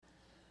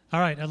All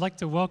right, I'd like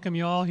to welcome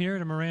you all here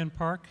to Moran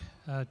Park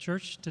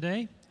Church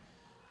today.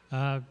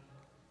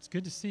 It's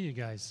good to see you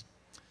guys.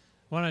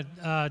 I want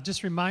to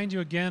just remind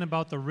you again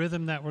about the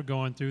rhythm that we're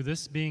going through.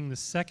 This being the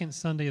second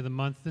Sunday of the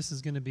month, this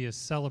is going to be a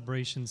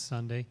celebration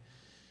Sunday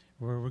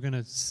where we're going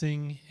to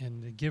sing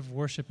and give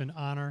worship and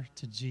honor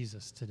to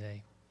Jesus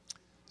today.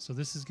 So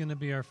this is going to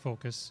be our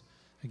focus.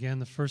 Again,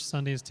 the first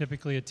Sunday is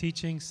typically a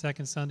teaching.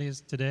 Second Sunday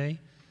is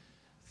today.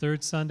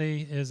 Third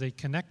Sunday is a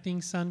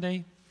connecting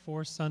Sunday.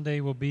 Fourth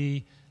Sunday will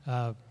be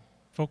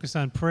focus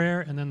on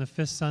prayer, and then the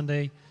fifth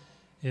Sunday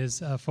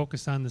is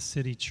focus on the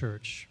city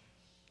church.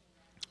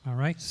 All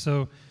right,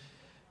 so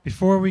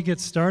before we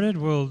get started,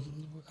 we'll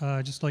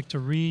just like to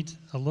read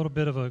a little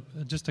bit of a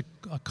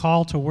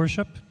call to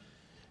worship,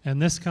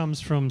 and this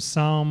comes from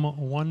Psalm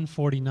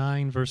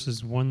 149,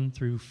 verses 1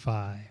 through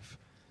 5.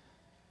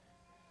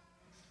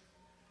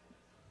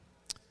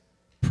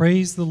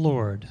 Praise the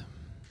Lord.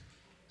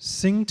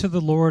 Sing to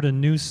the Lord a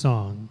new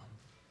song,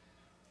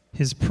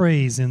 His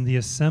praise in the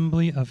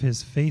assembly of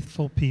His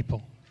faithful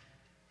people.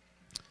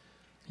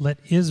 Let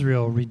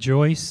Israel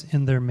rejoice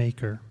in their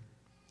Maker.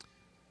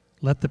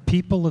 Let the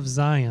people of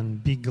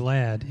Zion be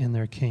glad in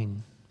their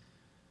King.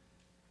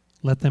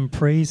 Let them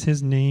praise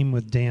His name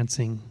with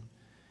dancing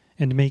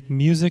and make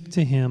music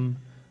to Him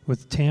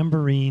with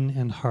tambourine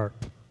and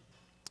harp.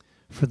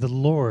 For the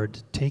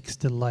Lord takes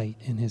delight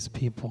in His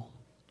people.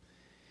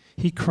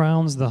 He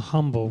crowns the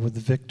humble with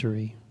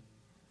victory.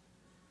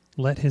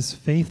 Let His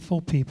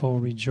faithful people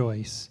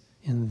rejoice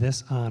in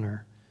this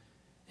honor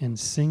and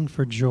sing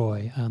for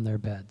joy on their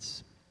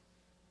beds.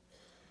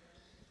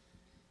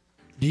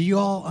 Do you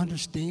all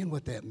understand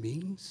what that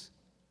means?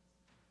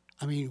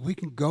 I mean, we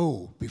can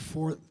go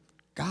before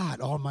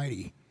God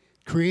Almighty,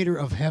 creator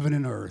of heaven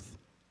and earth.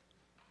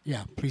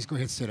 Yeah, please go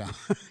ahead and sit down.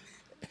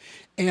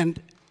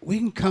 And we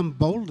can come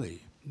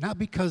boldly, not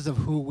because of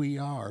who we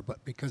are,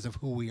 but because of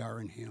who we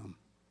are in Him.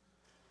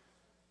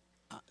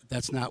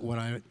 That's not what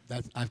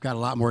I've got a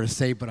lot more to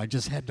say, but I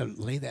just had to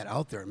lay that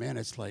out there. Man,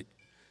 it's like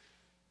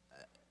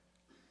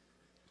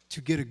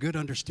to get a good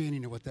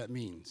understanding of what that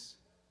means.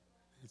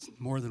 It's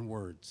more than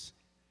words.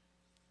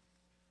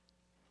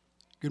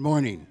 Good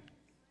morning.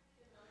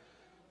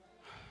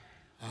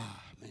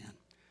 Man.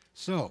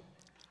 So,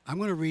 I'm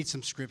going to read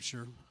some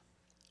scripture,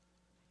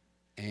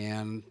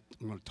 and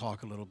I'm going to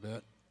talk a little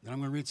bit. Then I'm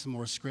going to read some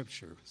more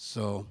scripture.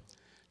 So,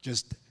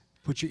 just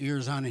put your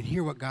ears on and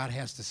hear what God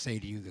has to say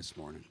to you this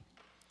morning.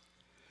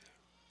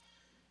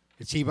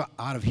 It's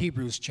out of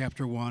Hebrews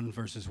chapter 1,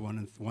 verses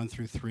 1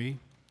 through 3.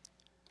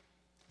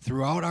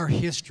 Throughout our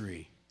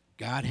history,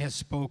 God has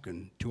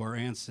spoken to our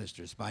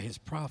ancestors by His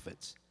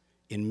prophets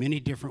in many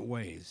different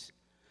ways.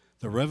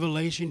 The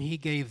revelation He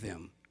gave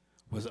them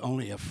was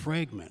only a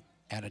fragment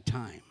at a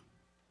time,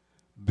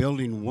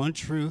 building one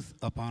truth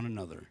upon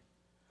another.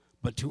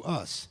 But to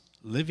us,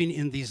 living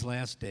in these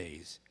last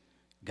days,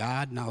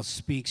 God now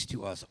speaks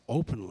to us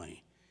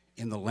openly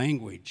in the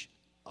language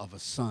of a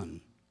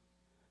son,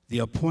 the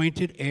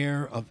appointed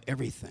heir of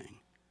everything.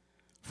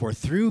 For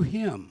through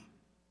Him,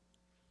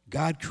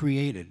 God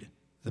created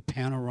the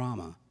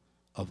panorama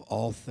of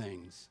all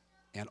things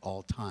and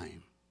all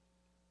time.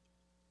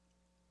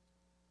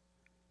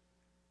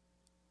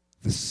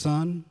 The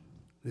sun,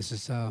 this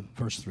is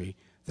verse 3,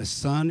 the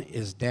sun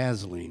is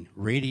dazzling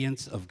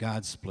radiance of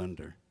God's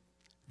splendor,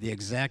 the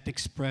exact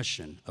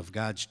expression of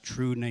God's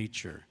true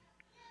nature,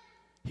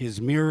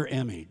 His mirror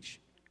image.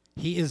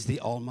 He is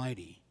the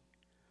Almighty,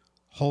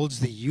 holds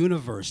the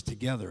universe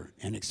together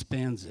and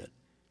expands it,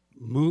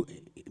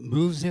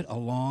 moves it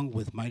along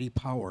with mighty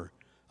power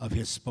of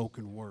His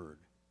spoken word.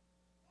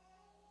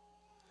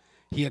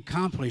 He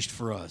accomplished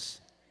for us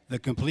the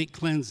complete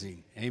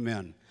cleansing,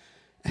 amen,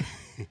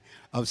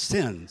 of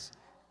sins,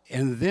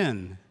 and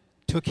then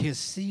took His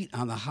seat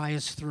on the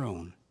highest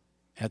throne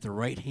at the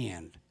right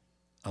hand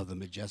of the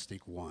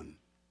majestic one.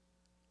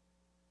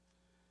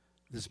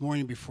 This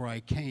morning before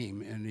I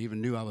came and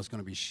even knew I was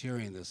going to be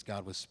sharing this,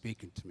 God was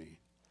speaking to me.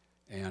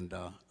 And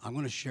I'm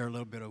going to share a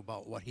little bit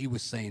about what He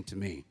was saying to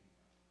me.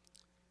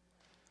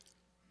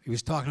 He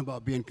was talking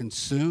about being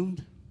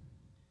consumed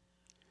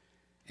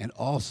and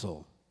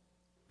also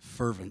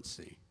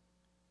fervency.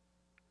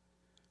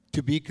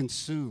 To be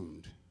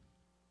consumed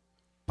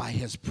by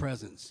His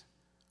presence,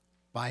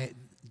 by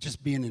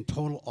just being in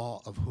total awe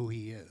of who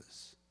He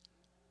is.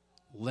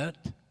 Let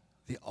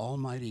the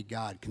Almighty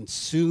God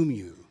consume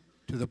you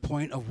to the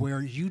point of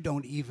where you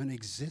don't even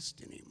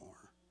exist anymore,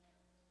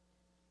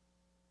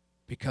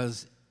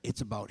 because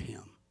it's about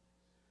Him.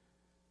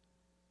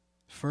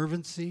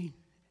 Fervency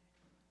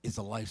is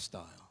a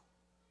lifestyle.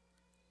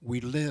 We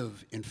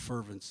live in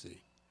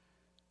fervency.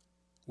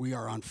 We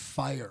are on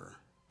fire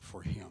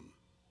for Him.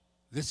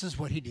 This is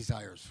what He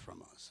desires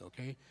from us,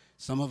 okay?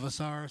 Some of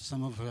us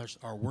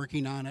are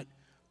working on it,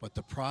 but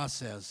the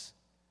process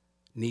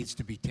needs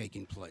to be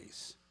taking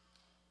place.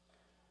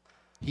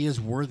 He is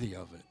worthy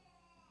of it.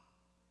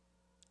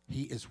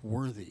 He is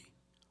worthy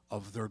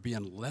of there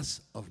being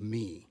less of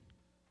me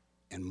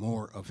and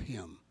more of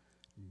Him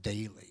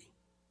daily.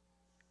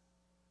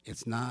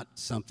 It's not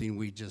something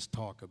we just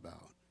talk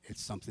about.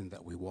 It's something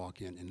that we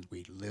walk in and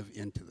we live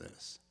into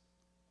this.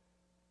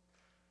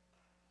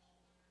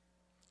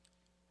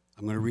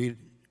 I'm going to read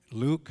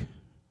Luke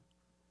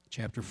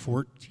chapter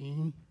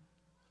 14,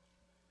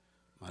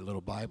 my little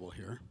Bible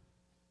here.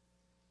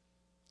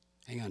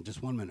 Hang on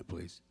just 1 minute,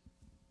 please.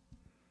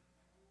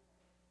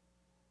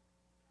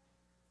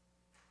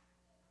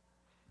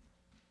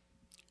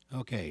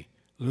 Okay,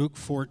 Luke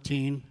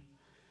 14,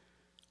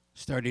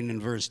 starting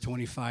in verse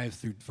 25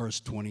 through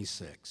verse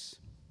 26.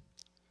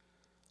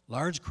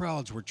 Large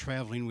crowds were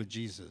traveling with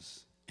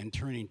Jesus, and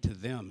turning to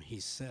them, he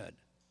said,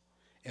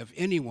 "If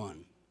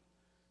anyone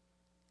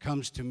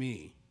comes to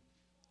me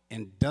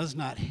and does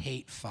not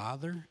hate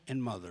father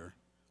and mother,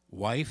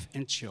 wife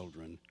and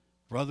children,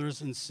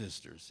 brothers and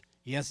sisters,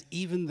 yes,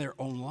 even their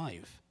own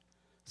life,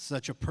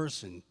 such a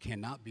person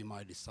cannot be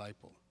my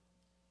disciple.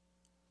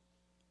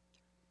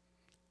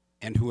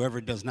 And whoever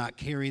does not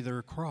carry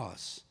their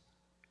cross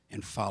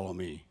and follow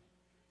me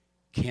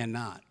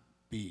cannot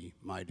be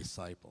my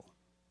disciple."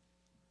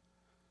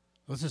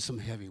 Those are some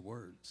heavy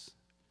words.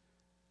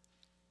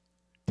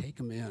 Take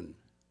them in.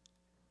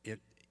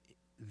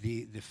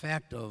 The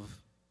fact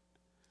of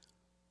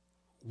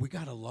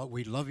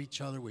we love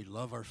each other, we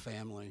love our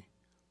family,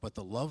 but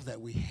the love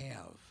that we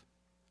have,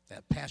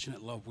 that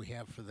passionate love we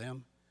have for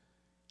them,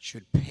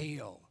 should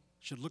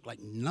look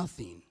like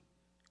nothing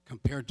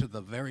compared to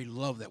the very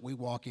love that we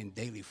walk in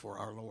daily for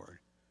our Lord.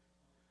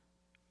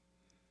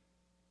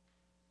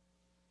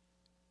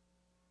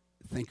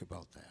 Think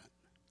about that.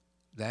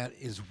 That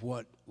is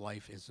what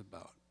life is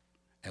about.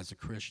 As a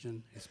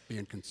Christian, it's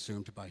being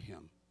consumed by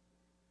Him,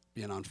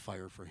 being on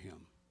fire for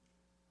Him.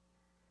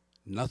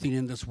 Nothing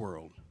in this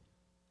world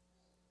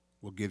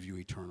will give you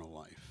eternal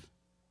life.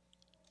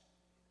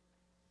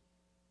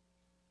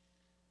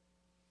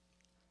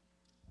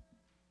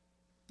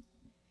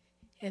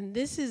 And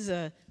this is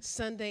a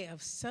Sunday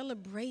of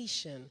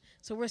celebration.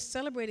 So we're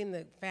celebrating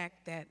the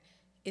fact that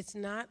it's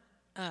not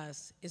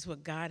us, it's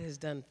what God has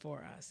done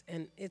for us.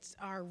 And it's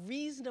our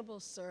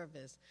reasonable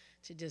service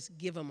to just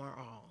give Him our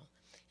all.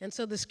 And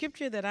so the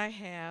scripture that I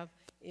have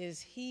is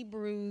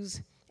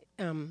Hebrews.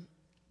 I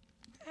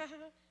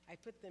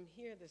put them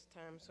here this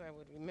time so I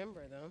would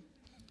remember them.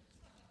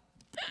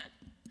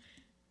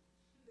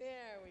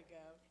 There we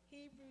go.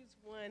 Hebrews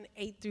 1,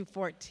 8 through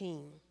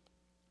 14.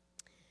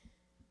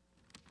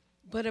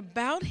 But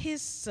about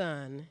His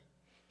Son,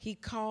 He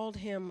called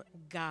Him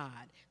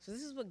God. So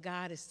this is what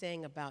God is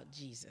saying about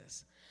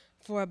Jesus.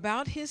 For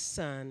about His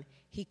Son,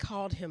 He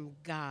called Him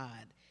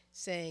God,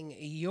 saying,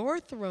 "Your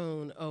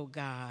throne, O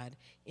God,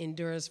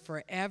 endures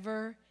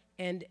forever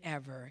and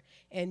ever,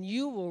 and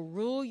you will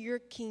rule your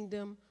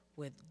kingdom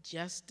with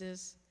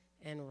justice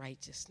and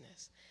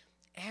righteousness."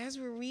 As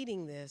we're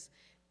reading this,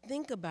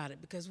 think about it,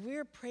 because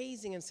we're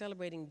praising and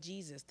celebrating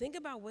Jesus. Think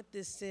about what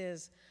this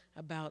says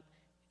about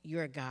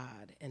your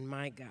God and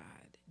my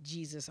God,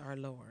 Jesus our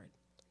Lord.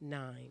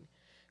 9.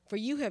 For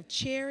you have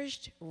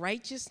cherished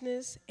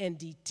righteousness and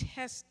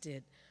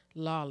detested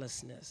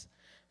lawlessness.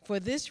 For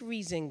this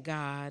reason,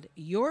 God,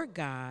 your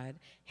God,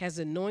 has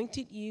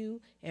anointed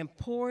you and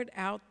poured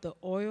out the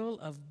oil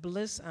of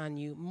bliss on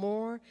you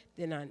more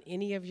than on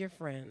any of your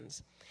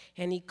friends.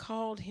 And He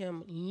called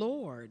Him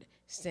Lord,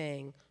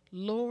 saying,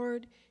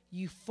 "Lord,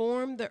 you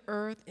formed the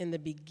earth in the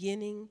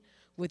beginning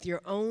with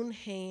your own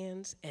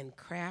hands and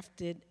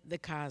crafted the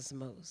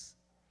cosmos.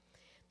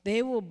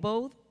 They will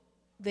both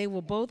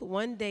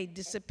one day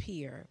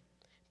disappear,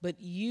 but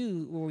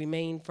you will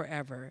remain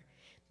forever.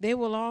 They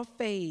will all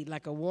fade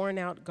like a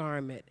worn-out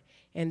garment,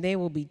 and they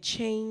will be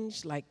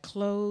changed like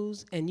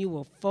clothes, and you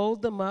will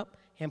fold them up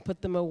and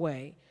put them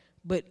away.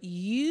 But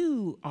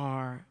you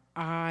are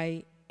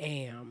I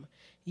am.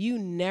 You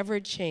never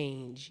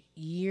change,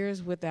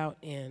 years without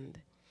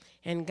end."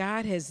 And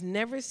God has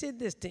never said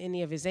this to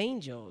any of His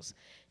angels: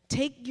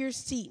 "Take your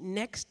seat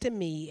next to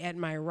me at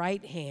my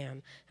right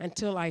hand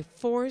until I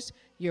force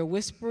your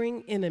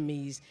whispering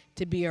enemies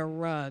to be a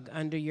rug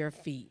under your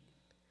feet."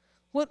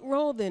 What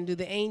role then do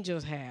the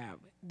angels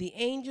have? The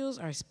angels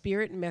are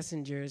spirit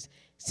messengers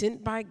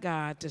sent by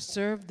God to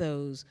serve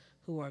those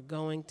who are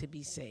going to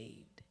be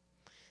saved.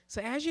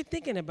 So as you're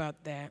thinking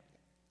about that,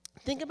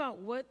 think about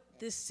what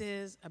this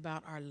says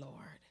about our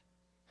Lord,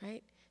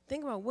 right?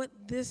 Think about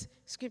what this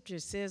scripture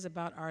says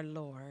about our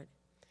Lord.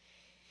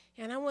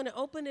 And I want to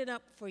open it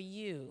up for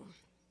you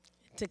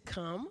to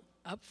come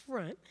up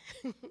front,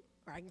 or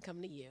I can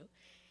come to you,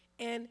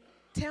 and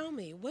tell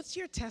me, what's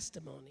your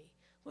testimony?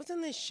 What's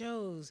something that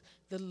shows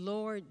the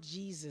Lord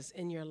Jesus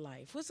in your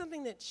life? What's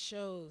something that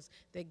shows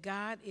that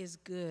God is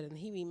good and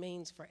He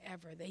remains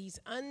forever, that He's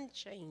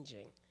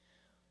unchanging?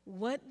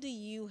 What do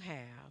you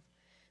have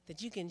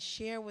that you can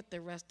share with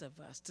the rest of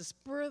us to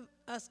spur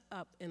us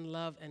up in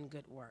love and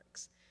good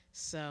works?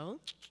 So,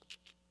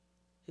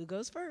 who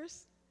goes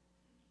first?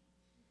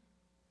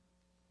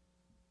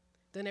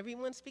 Don't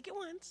everyone speak at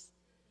once.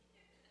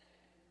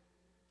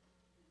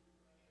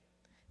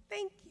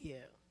 Thank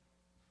you.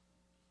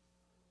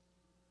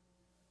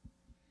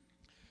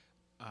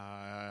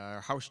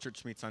 Our house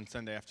church meets on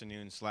Sunday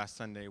afternoons. Last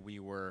Sunday we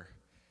were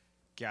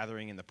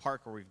gathering in the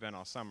park where we've been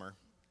all summer,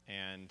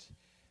 And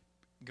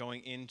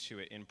going into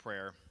it in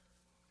prayer,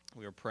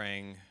 we were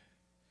praying,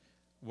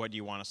 what do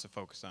you want us to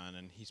focus on?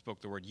 And he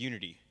spoke the word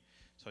unity.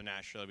 So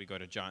naturally, we go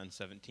to John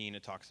 17.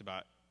 It talks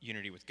about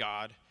unity with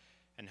God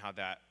and how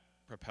that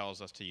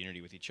propels us to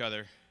unity with each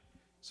other.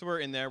 So we're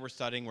in there, we're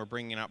studying, we're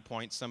bringing out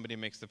points. Somebody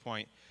makes the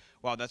point,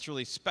 wow, that's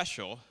really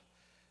special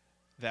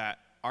that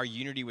our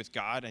unity with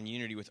God and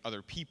unity with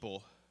other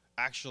people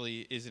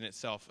actually is in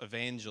itself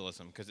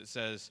evangelism, because it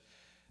says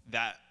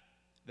that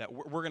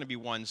we're going to be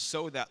one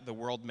so that the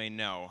world may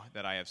know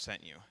that I have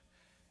sent you.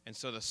 And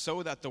so the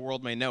so that the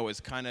world may know is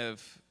kind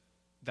of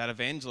that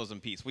evangelism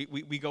piece.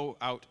 We go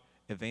out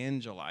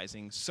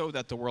evangelizing so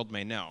that the world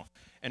may know.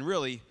 And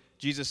really,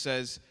 Jesus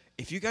says,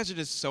 if you guys are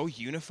just so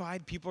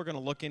unified, people are going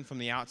to look in from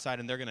the outside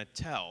and they're going to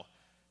tell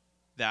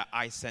that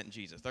I sent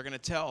Jesus. They're going to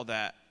tell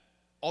that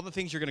all the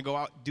things you're going to go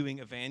out doing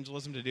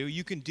evangelism to do,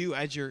 you can do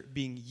as you're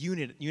being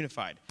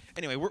unified.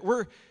 Anyway,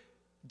 we're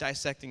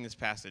dissecting this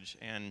passage,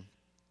 and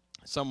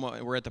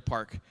we're at the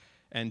park,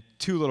 and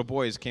two little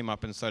boys came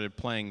up and started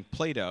playing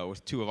Play-Doh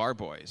with two of our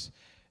boys.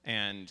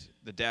 And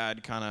the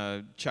dad kind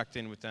of checked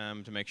in with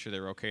them to make sure they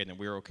were okay, and then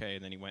we were okay,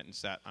 and then he went and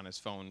sat on his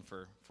phone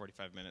for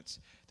 45 minutes.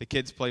 The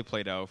kids play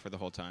Play-Doh for the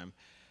whole time.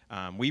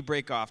 We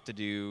break off to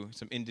do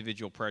some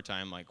individual prayer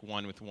time, like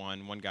one with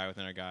one guy with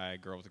another guy, a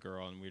girl with a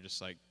girl, and we're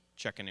just like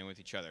checking in with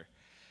each other.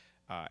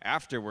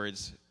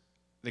 Afterwards,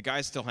 the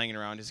guy's still hanging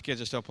around. His kids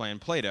are still playing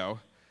Play-Doh.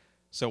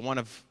 So one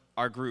of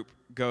our group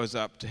goes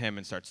up to him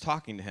and starts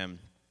talking to him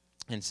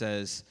and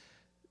says,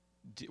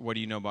 what do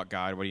you know about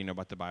God? What do you know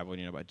about the Bible? What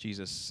do you know about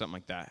Jesus? Something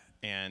like that.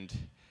 And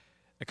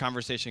the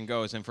conversation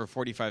goes, and for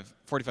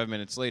 45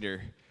 minutes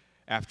later,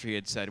 after he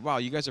had said, wow,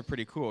 you guys are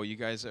pretty cool. You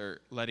guys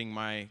are letting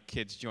my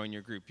kids join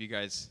your group. You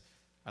guys,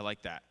 I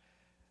like that.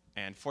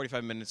 And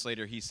 45 minutes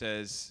later, he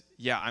says,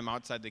 yeah, I'm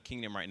outside the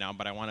kingdom right now,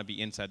 but I want to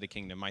be inside the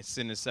kingdom. My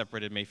sin has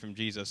separated me from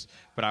Jesus,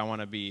 but I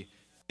want to be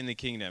in the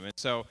kingdom. And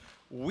so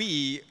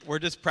we're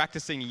just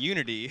practicing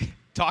unity,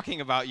 talking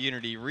about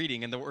unity,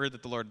 reading, and the word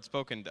that the Lord had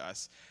spoken to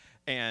us.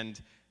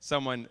 And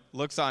someone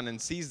looks on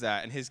and sees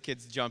that, and his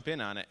kids jump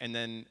in on it. And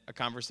then a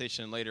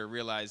conversation later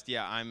realized,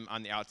 yeah, I'm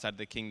on the outside of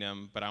the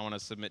kingdom, but I want to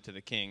submit to the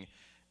king.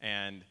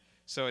 And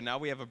so now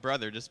we have a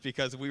brother just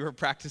because we were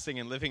practicing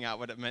and living out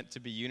what it meant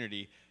to be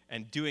unity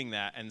and doing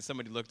that. And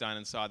somebody looked on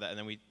and saw that, and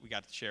then we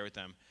got to share with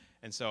them.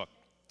 And so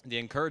the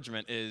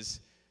encouragement is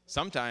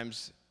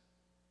sometimes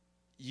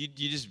you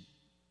just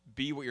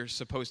be what you're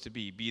supposed to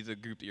be the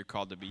group that you're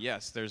called to be.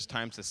 Yes, there's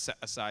times to set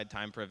aside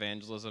time for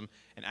evangelism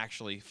and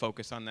actually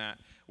focus on that.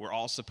 We're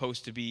all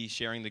supposed to be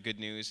sharing the good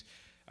news,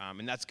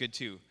 and that's good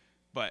too.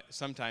 But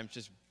sometimes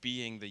just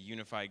being the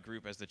unified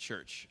group as the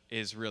church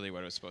is really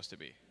what it was supposed to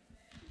be.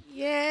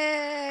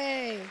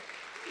 Yay!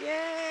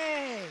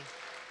 Yay!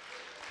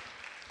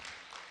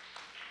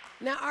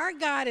 Now, our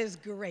God is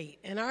great,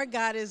 and our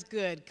God is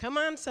good. Come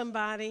on,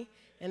 somebody.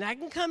 And I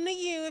can come to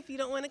you if you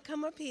don't want to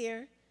come up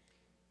here.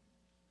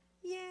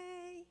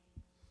 Yay!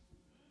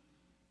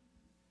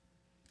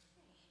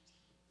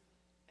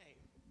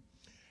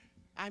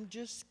 I'm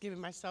just giving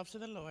myself to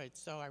the Lord,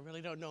 so I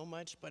really don't know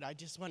much, but I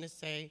just want to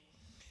say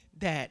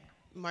that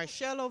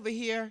Marshall over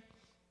here,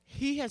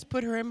 he has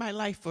put her in my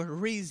life for a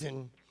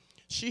reason.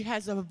 She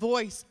has a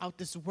voice out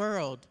this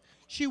world.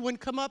 She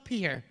wouldn't come up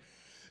here.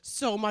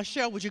 So,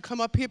 Marshall, would you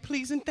come up here,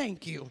 please, and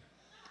thank you?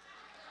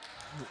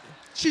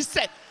 She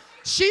said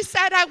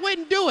I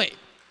wouldn't do it,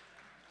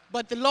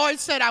 but the Lord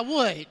said I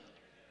would.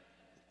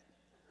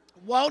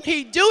 Won't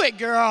he do it,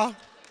 girl?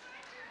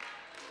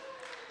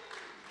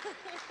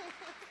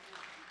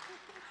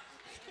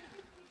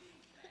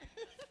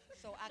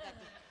 So I got to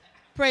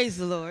praise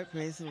the Lord,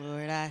 praise the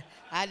Lord. I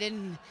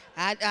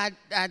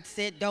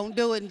said don't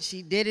do it, and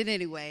she did it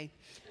anyway.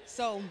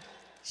 So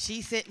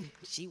she said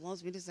she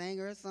wants me to sing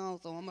her a song,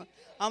 so I'm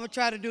gonna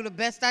try to do the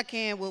best I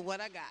can with what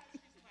I got.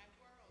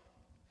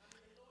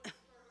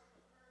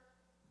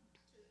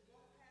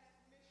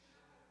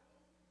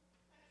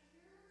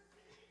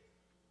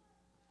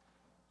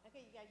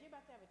 Okay, you guys, you're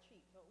about to have a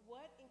treat. But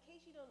in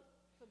case you don't,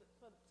 for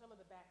some of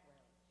the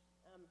background,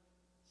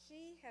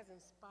 she has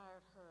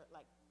inspired her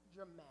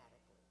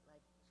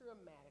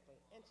dramatically.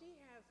 And she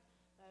has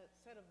a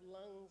set of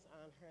lungs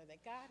on her that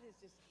God has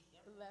just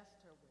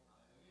blessed her with.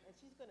 And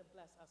she's going to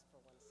bless us for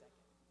 1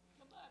 second.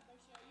 Come on,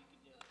 Marshall, you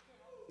can do it,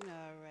 girl.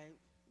 All right.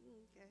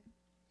 Okay.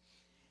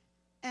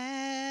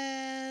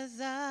 As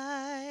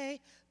I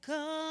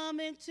come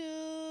into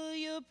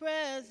your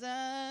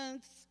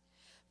presence,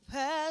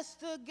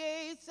 past the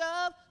gates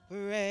of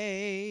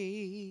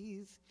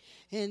praise,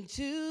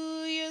 into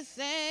your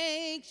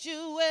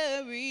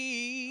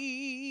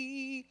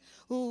sanctuary,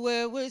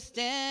 where we're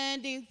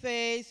standing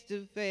face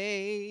to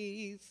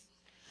face.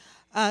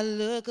 I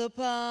look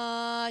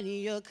upon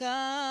your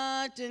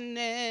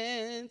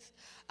countenance.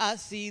 I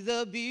see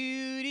the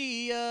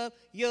beauty of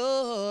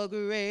your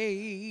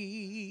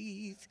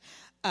grace.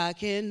 I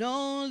can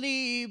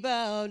only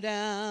bow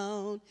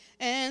down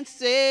and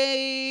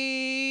say,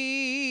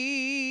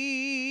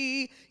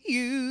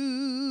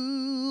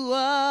 you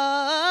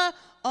are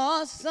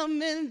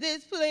awesome in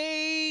this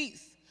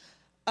place.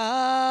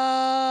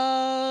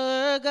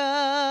 Our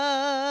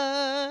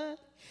God,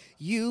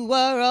 you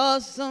are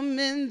awesome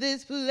in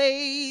this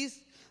place,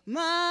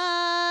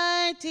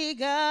 mighty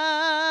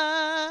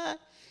God.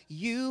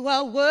 You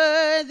are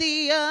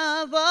worthy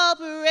of all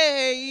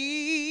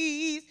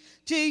praise.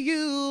 To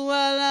you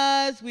our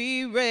lives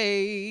we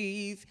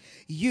raise.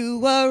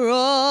 You are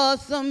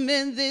awesome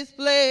in this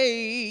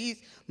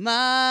place,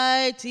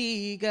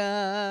 mighty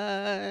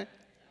God.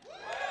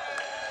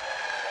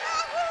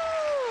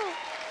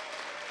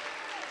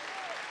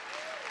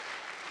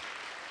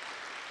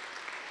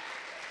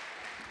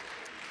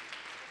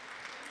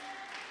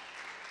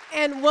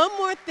 And one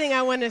more thing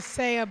I want to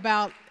say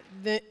about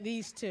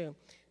these two.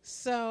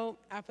 So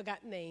I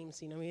forgot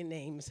names,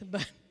 names,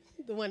 but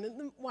the one in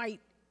the white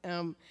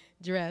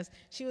dress,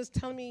 she was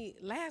telling me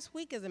last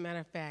week, as a matter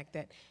of fact,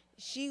 that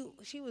she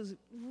was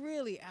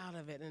really out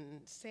of it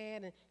and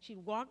sad, and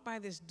she'd walk by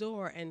this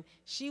door, and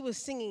she was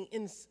singing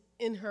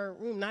in her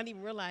room, not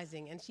even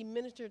realizing, and she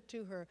ministered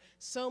to her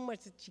so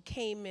much that she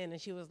came in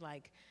and she was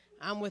like,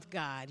 I'm with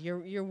God.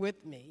 You're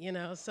with me,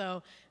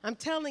 So I'm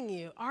telling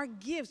you, our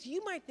gifts,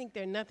 you might think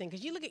they're nothing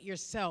because you look at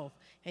yourself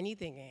and you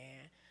think,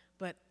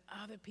 but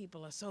other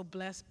people are so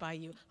blessed by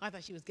you. I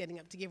thought she was getting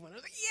up to give one. I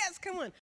was like, yes, come on.